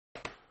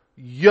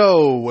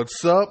Yo,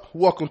 what's up?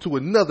 Welcome to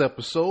another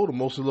episode of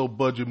Mostly Low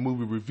Budget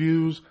Movie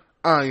Reviews.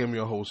 I am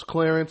your host,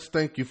 Clarence.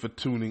 Thank you for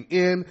tuning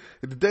in.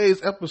 In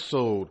today's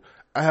episode,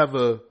 I have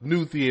a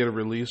new theater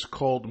release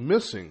called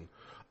Missing,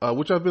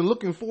 which I've been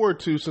looking forward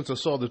to since I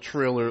saw the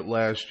trailer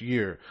last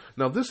year.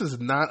 Now, this is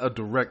not a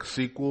direct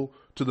sequel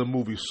to the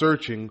movie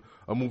Searching,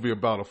 a movie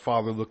about a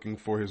father looking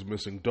for his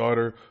missing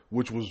daughter,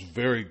 which was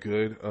very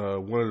good,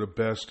 one of the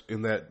best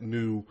in that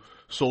new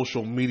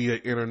social media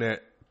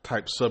internet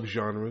type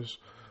subgenres.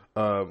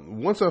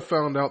 Once I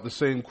found out the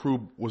same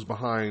crew was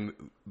behind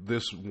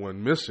this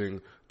one,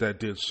 Missing,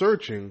 that did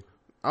Searching,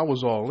 I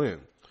was all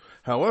in.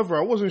 However,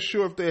 I wasn't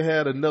sure if they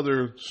had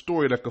another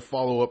story that could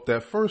follow up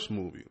that first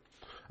movie.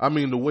 I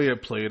mean, the way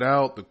it played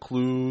out, the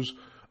clues,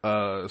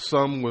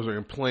 some was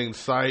in plain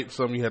sight,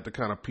 some you had to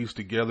kind of piece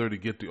together to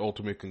get the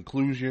ultimate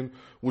conclusion,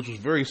 which was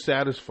very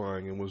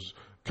satisfying and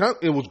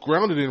it was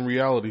grounded in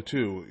reality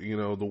too,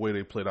 the way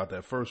they played out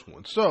that first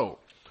one. So,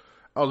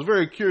 I was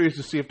very curious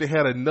to see if they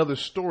had another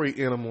story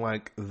in them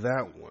like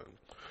that one.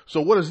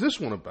 So what is this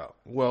one about?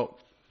 Well,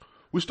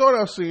 we start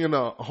out seeing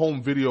a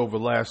home video of a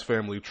last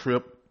family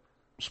trip.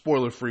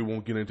 Spoiler free,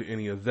 won't get into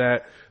any of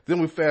that.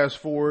 Then we fast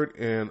forward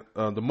and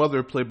the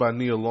mother, played by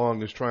Nia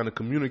Long, is trying to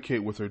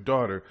communicate with her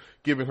daughter,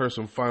 giving her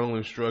some final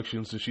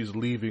instructions as she's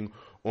leaving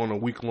on a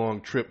week-long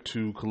trip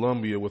to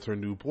Colombia with her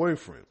new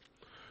boyfriend.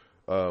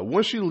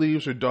 Once she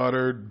leaves, her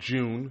daughter,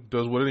 June,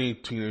 does what any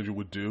teenager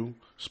would do,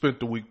 spent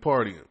the week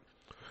partying.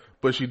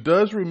 But she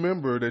does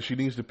remember that she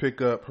needs to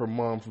pick up her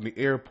mom from the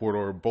airport,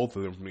 or both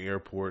of them from the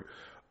airport.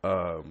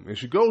 And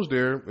she goes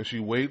there, and she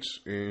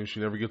waits, and she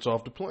never gets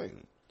off the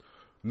plane.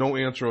 No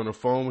answer on the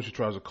phone when she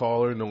tries to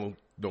call her, no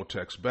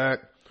text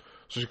back.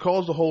 So she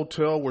calls the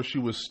hotel where she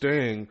was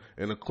staying,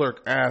 and the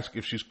clerk asks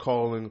if she's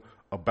calling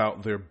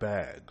about their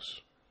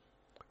bags.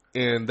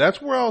 And that's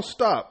where I'll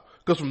stop,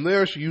 because from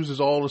there she uses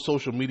all the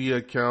social media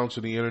accounts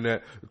and the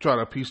internet to try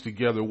to piece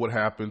together what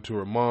happened to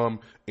her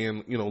mom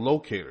and,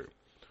 locate her.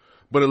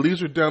 But it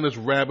leads her down this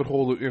rabbit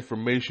hole of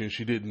information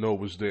she didn't know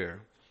was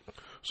there.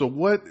 So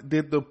what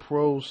did the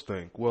pros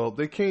think? Well,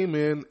 they came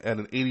in at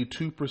an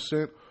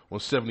 82% on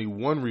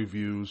 71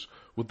 reviews,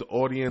 with the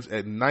audience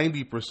at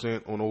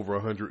 90% on over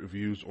 100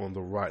 reviews on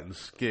the Rotten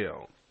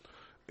scale.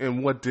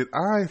 And what did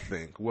I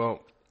think?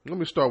 Well, let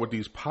me start with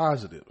these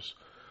positives.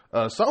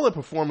 Solid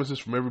performances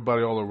from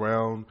everybody all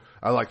around.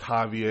 I liked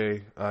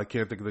Javier. I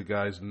can't think of the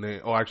guy's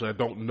name. Oh, actually, I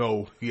don't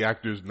know the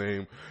actor's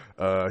name.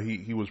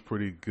 He was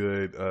pretty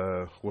good.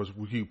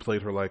 He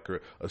played her like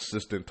her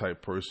assistant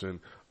type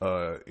person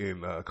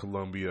in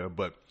Colombia.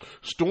 But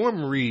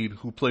Storm Reed,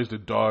 who plays the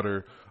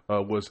daughter,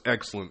 was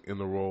excellent in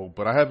the role.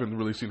 But I haven't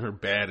really seen her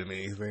bad in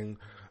anything.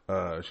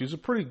 She's a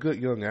pretty good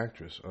young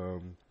actress.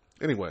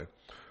 Anyway.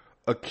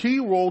 A key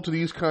role to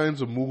these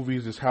kinds of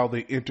movies is how they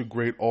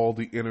integrate all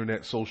the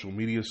internet social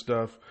media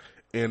stuff.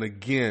 And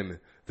again,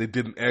 they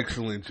did an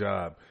excellent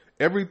job.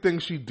 Everything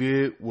she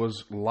did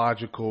was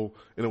logical,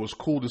 and it was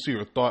cool to see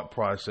her thought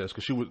process,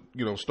 because she would,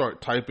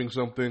 start typing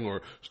something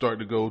or start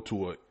to go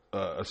to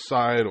a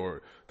site,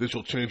 or then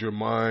she'll change her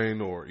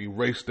mind or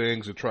erase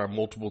things and try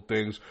multiple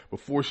things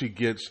before she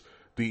gets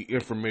the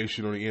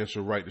information or the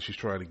answer right that she's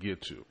trying to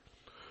get to.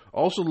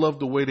 Also love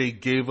the way they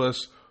gave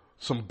us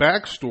some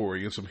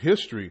backstory and some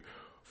history.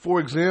 For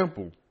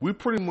example, we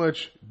pretty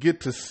much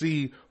get to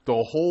see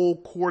the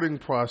whole courting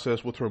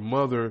process with her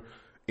mother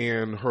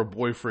and her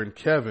boyfriend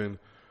Kevin.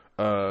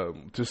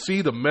 To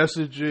see the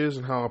messages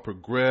and how it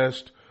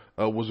progressed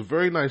was a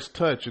very nice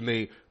touch, and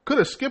they could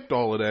have skipped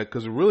all of that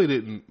because it really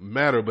didn't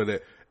matter, but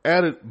it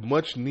added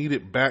much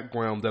needed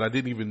background that I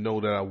didn't even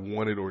know that I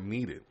wanted or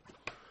needed.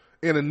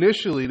 And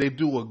initially, they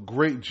do a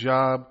great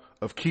job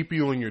of keeping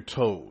you on your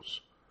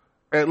toes.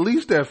 At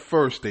least at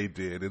first they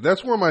did, and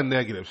that's where my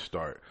negatives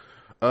start.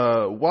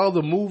 While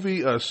the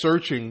movie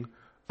Searching,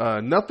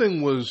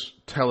 nothing was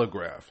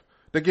telegraphed.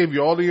 They gave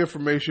you all the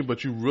information,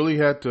 but you really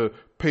had to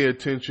pay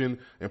attention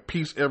and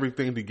piece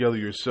everything together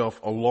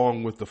yourself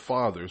along with the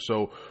father.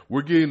 So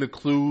we're getting the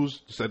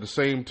clues at the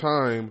same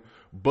time,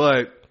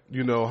 but,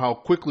 how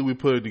quickly we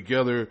put it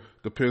together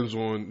depends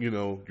on,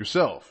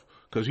 yourself.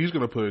 Because he's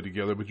going to put it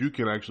together, but you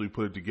can actually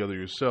put it together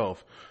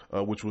yourself,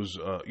 which was,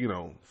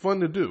 fun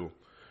to do.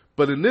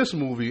 But in this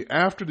movie,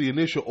 after the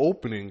initial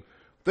opening,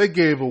 they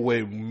gave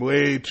away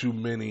way too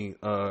many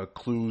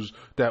clues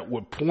that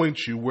would point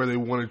you where they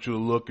wanted you to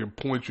look and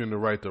point you in the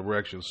right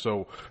direction.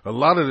 So a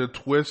lot of the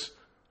twists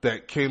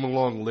that came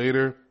along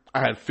later, I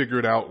had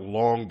figured out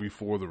long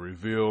before the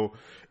reveal.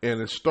 And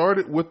it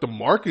started with the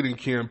marketing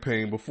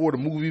campaign before the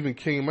movie even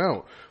came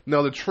out.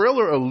 Now, the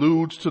trailer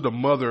alludes to the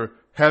mother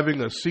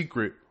having a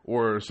secret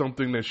or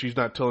something that she's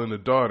not telling the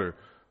daughter.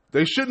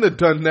 They shouldn't have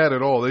done that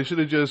at all. They should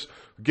have just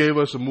gave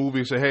us a movie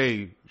and said,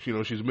 hey,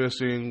 she's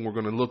missing. We're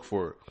going to look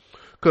for her.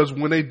 Because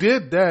when they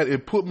did that,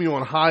 it put me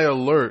on high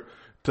alert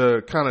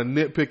to kind of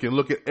nitpick and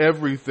look at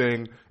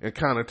everything and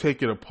kind of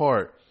take it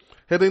apart.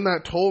 Had they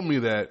not told me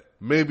that,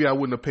 maybe I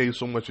wouldn't have paid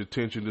so much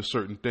attention to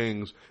certain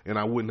things and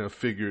I wouldn't have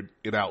figured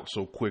it out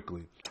so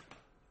quickly.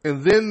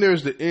 And then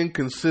there's the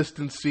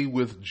inconsistency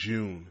with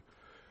June.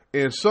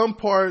 In some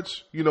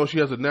parts, you know, she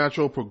has a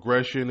natural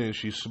progression and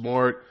she's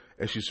smart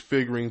and she's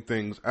figuring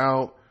things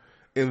out.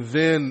 And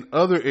then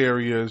other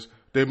areas,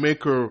 they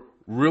make her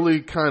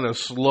really kind of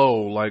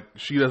slow, like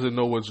she doesn't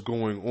know what's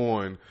going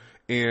on.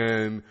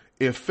 And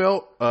it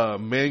felt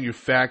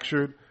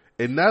manufactured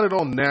and not at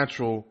all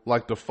natural,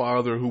 like the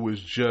father who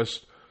was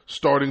just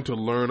starting to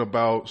learn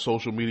about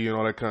social media and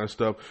all that kind of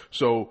stuff.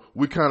 So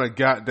we kind of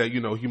got that,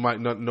 you know, he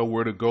might not know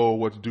where to go or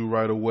what to do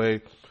right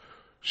away.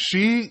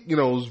 She, you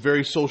know, is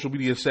very social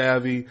media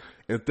savvy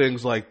and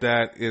things like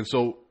that. And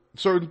so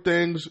certain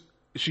things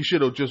she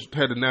should have just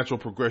had a natural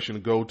progression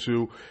to go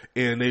to,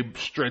 and they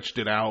stretched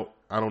it out.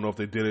 I don't know if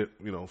they did it,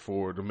 you know,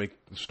 to make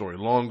the story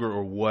longer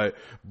or what,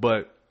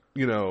 but,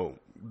 you know,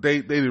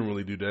 they didn't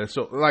really do that.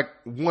 So, like,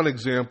 one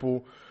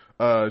example,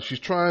 she's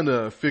trying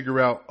to figure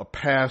out a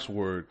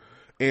password,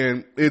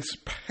 and it's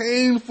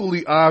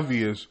painfully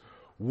obvious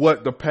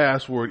what the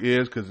password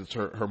is because it's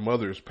her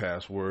mother's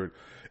password.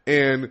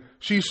 And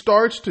she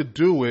starts to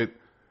do it,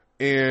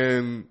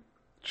 and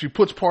she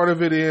puts part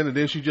of it in, and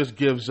then she just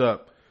gives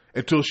up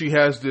until she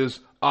has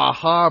this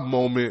aha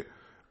moment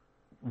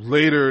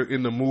later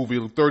in the movie,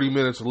 30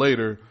 minutes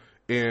later,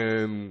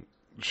 and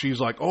she's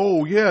like,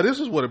 oh, yeah, this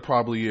is what it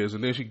probably is.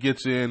 And then she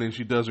gets in, and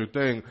she does her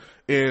thing,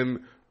 and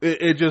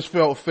it just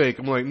felt fake.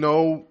 I'm like,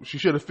 no, she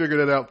should have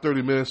figured it out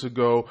 30 minutes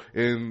ago,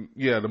 and,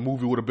 yeah, the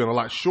movie would have been a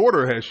lot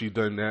shorter had she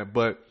done that.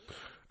 But,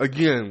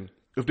 again,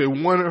 if they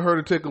wanted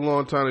her to take a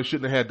long time, they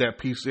shouldn't have had that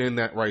piece in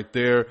that right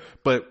there.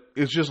 But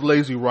it's just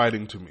lazy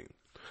writing to me.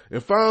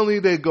 And finally,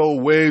 they go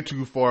way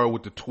too far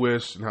with the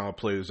twist and how it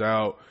plays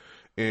out.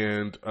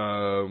 And,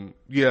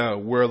 yeah,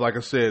 where, like I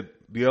said,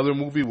 the other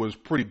movie was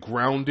pretty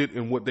grounded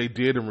in what they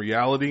did in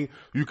reality.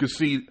 You could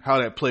see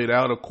how that played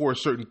out. Of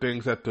course, certain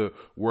things had to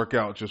work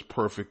out just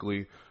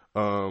perfectly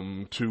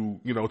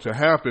to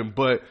happen.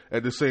 But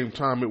at the same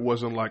time, it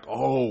wasn't like,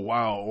 oh,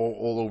 wow,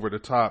 all over the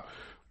top.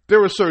 There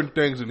were certain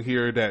things in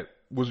here that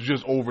was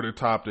just over the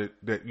top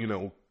that you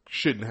know,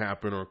 shouldn't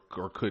happen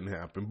or couldn't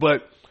happen.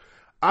 But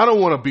I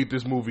don't want to beat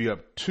this movie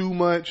up too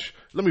much.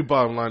 Let me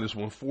bottom line this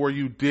one for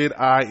you. Did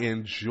I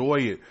enjoy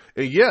it?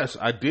 And yes,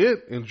 I did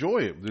enjoy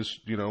it. This,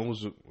 you know,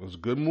 was a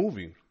good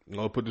movie.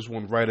 I'll put this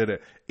one right at an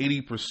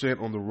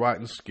 80% on the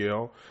Rotten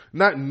scale.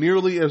 Not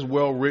nearly as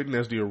well written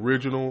as the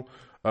original.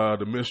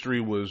 The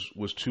mystery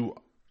was too,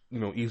 you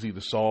know, easy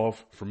to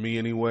solve for me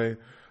anyway.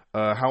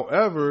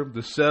 However,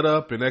 the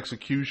setup and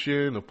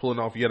execution of pulling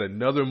off yet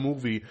another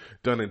movie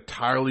done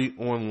entirely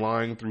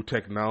online through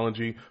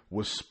technology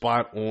was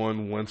spot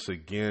on once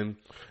again.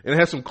 And it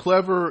had some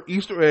clever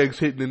Easter eggs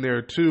hidden in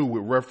there too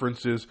with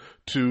references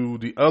to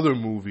the other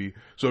movie.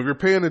 So if you're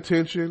paying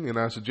attention, and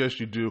I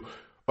suggest you do,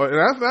 and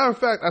as a matter of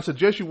fact, I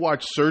suggest you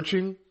watch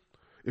Searching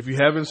if you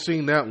haven't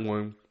seen that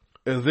one,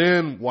 and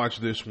then watch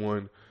this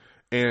one,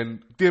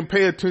 and then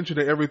pay attention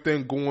to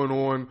everything going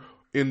on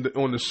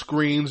on the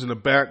screens in the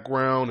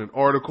background and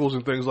articles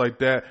and things like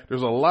that.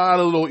 There's a lot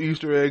of little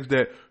Easter eggs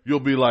that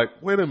you'll be like,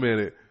 wait a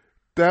minute,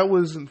 that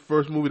wasn't the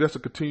first movie, that's a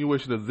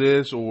continuation of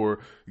this. Or,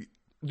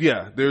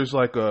 yeah, there's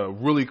like a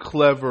really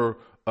clever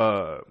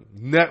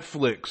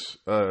Netflix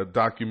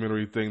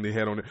documentary thing they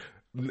had on it.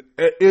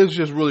 It's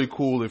just really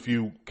cool if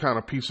you kind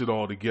of piece it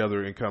all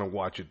together and kind of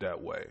watch it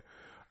that way.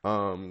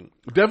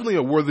 Definitely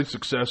a worthy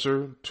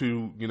successor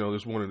to, you know,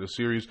 this one in the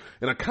series.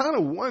 And I kind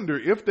of wonder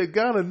if they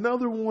got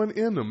another one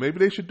in them. Maybe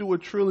they should do a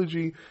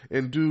trilogy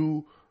and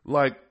do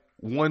like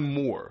one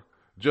more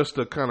just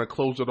to kind of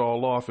close it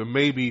all off and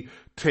maybe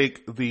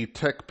take the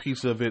tech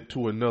piece of it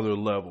to another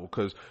level.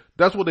 Because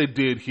that's what they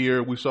did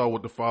here. We saw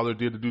what the father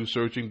did to do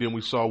Searching. Then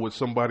we saw what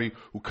somebody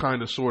who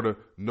kind of sort of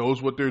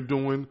knows what they're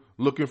doing,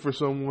 looking for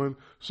someone.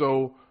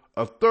 So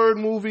a third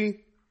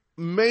movie,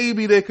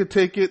 maybe they could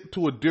take it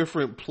to a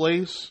different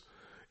place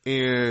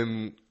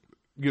and,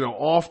 you know,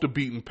 off the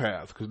beaten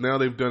path, because now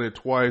they've done it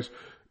twice,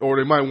 or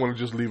they might want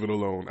to just leave it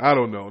alone. I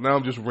don't know. Now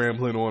I'm just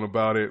rambling on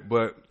about it.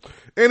 But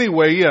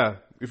anyway, yeah,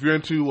 if you're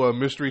into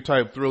mystery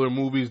type thriller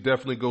movies,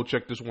 definitely go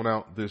check this one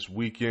out this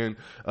weekend.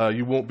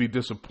 You won't be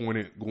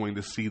disappointed going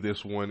to see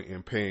this one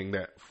and paying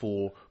that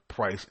full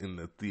price in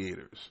the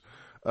theaters.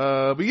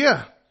 But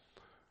yeah.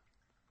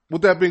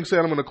 With that being said,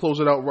 I'm going to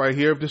close it out right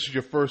here. If this is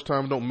your first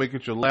time, don't make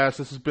it your last.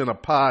 This has been a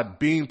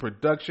Podbean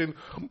production,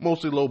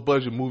 mostly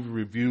low-budget movie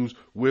reviews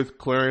with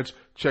Clarence.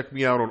 Check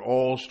me out on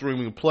all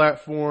streaming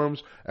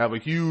platforms. I have a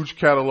huge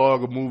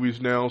catalog of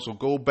movies now, so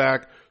go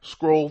back,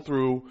 scroll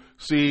through,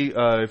 see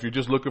if you're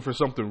just looking for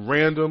something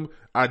random.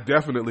 I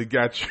definitely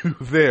got you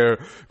there.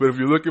 But if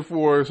you're looking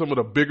for some of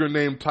the bigger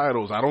name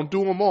titles, I don't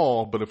do them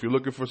all, but if you're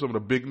looking for some of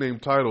the big name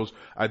titles,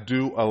 I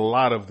do a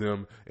lot of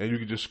them, and you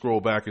can just scroll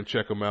back and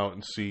check them out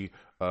and see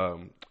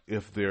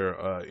if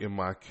they're in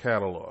my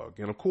catalog.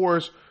 And of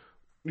course,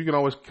 you can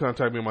always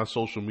contact me on my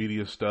social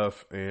media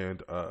stuff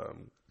and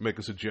make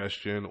a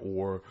suggestion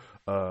or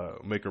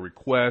make a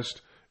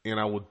request, and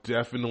I will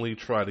definitely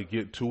try to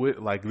get to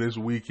it. Like this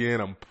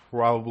weekend, I'm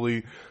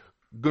probably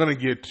gonna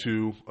get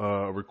to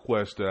a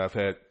request that I've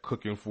had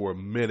cooking for a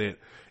minute,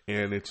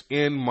 and it's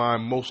in my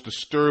most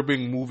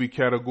disturbing movie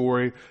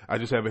category. I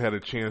just haven't had a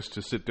chance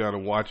to sit down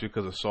and watch it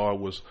because I saw it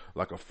was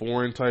like a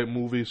foreign type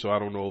movie, so I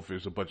don't know if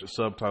there's a bunch of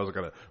subtitles I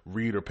gotta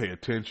read or pay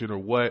attention or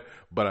what.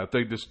 But I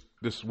think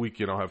this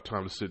weekend I'll have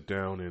time to sit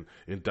down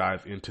and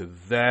dive into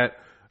that.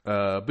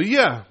 But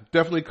yeah,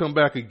 definitely come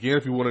back again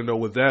if you want to know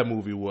what that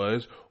movie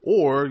was,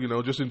 or,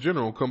 just in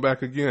general, come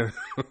back again.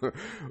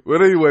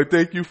 But anyway,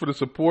 thank you for the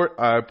support.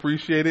 I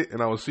appreciate it,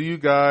 and I will see you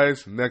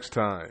guys next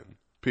time.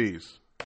 Peace.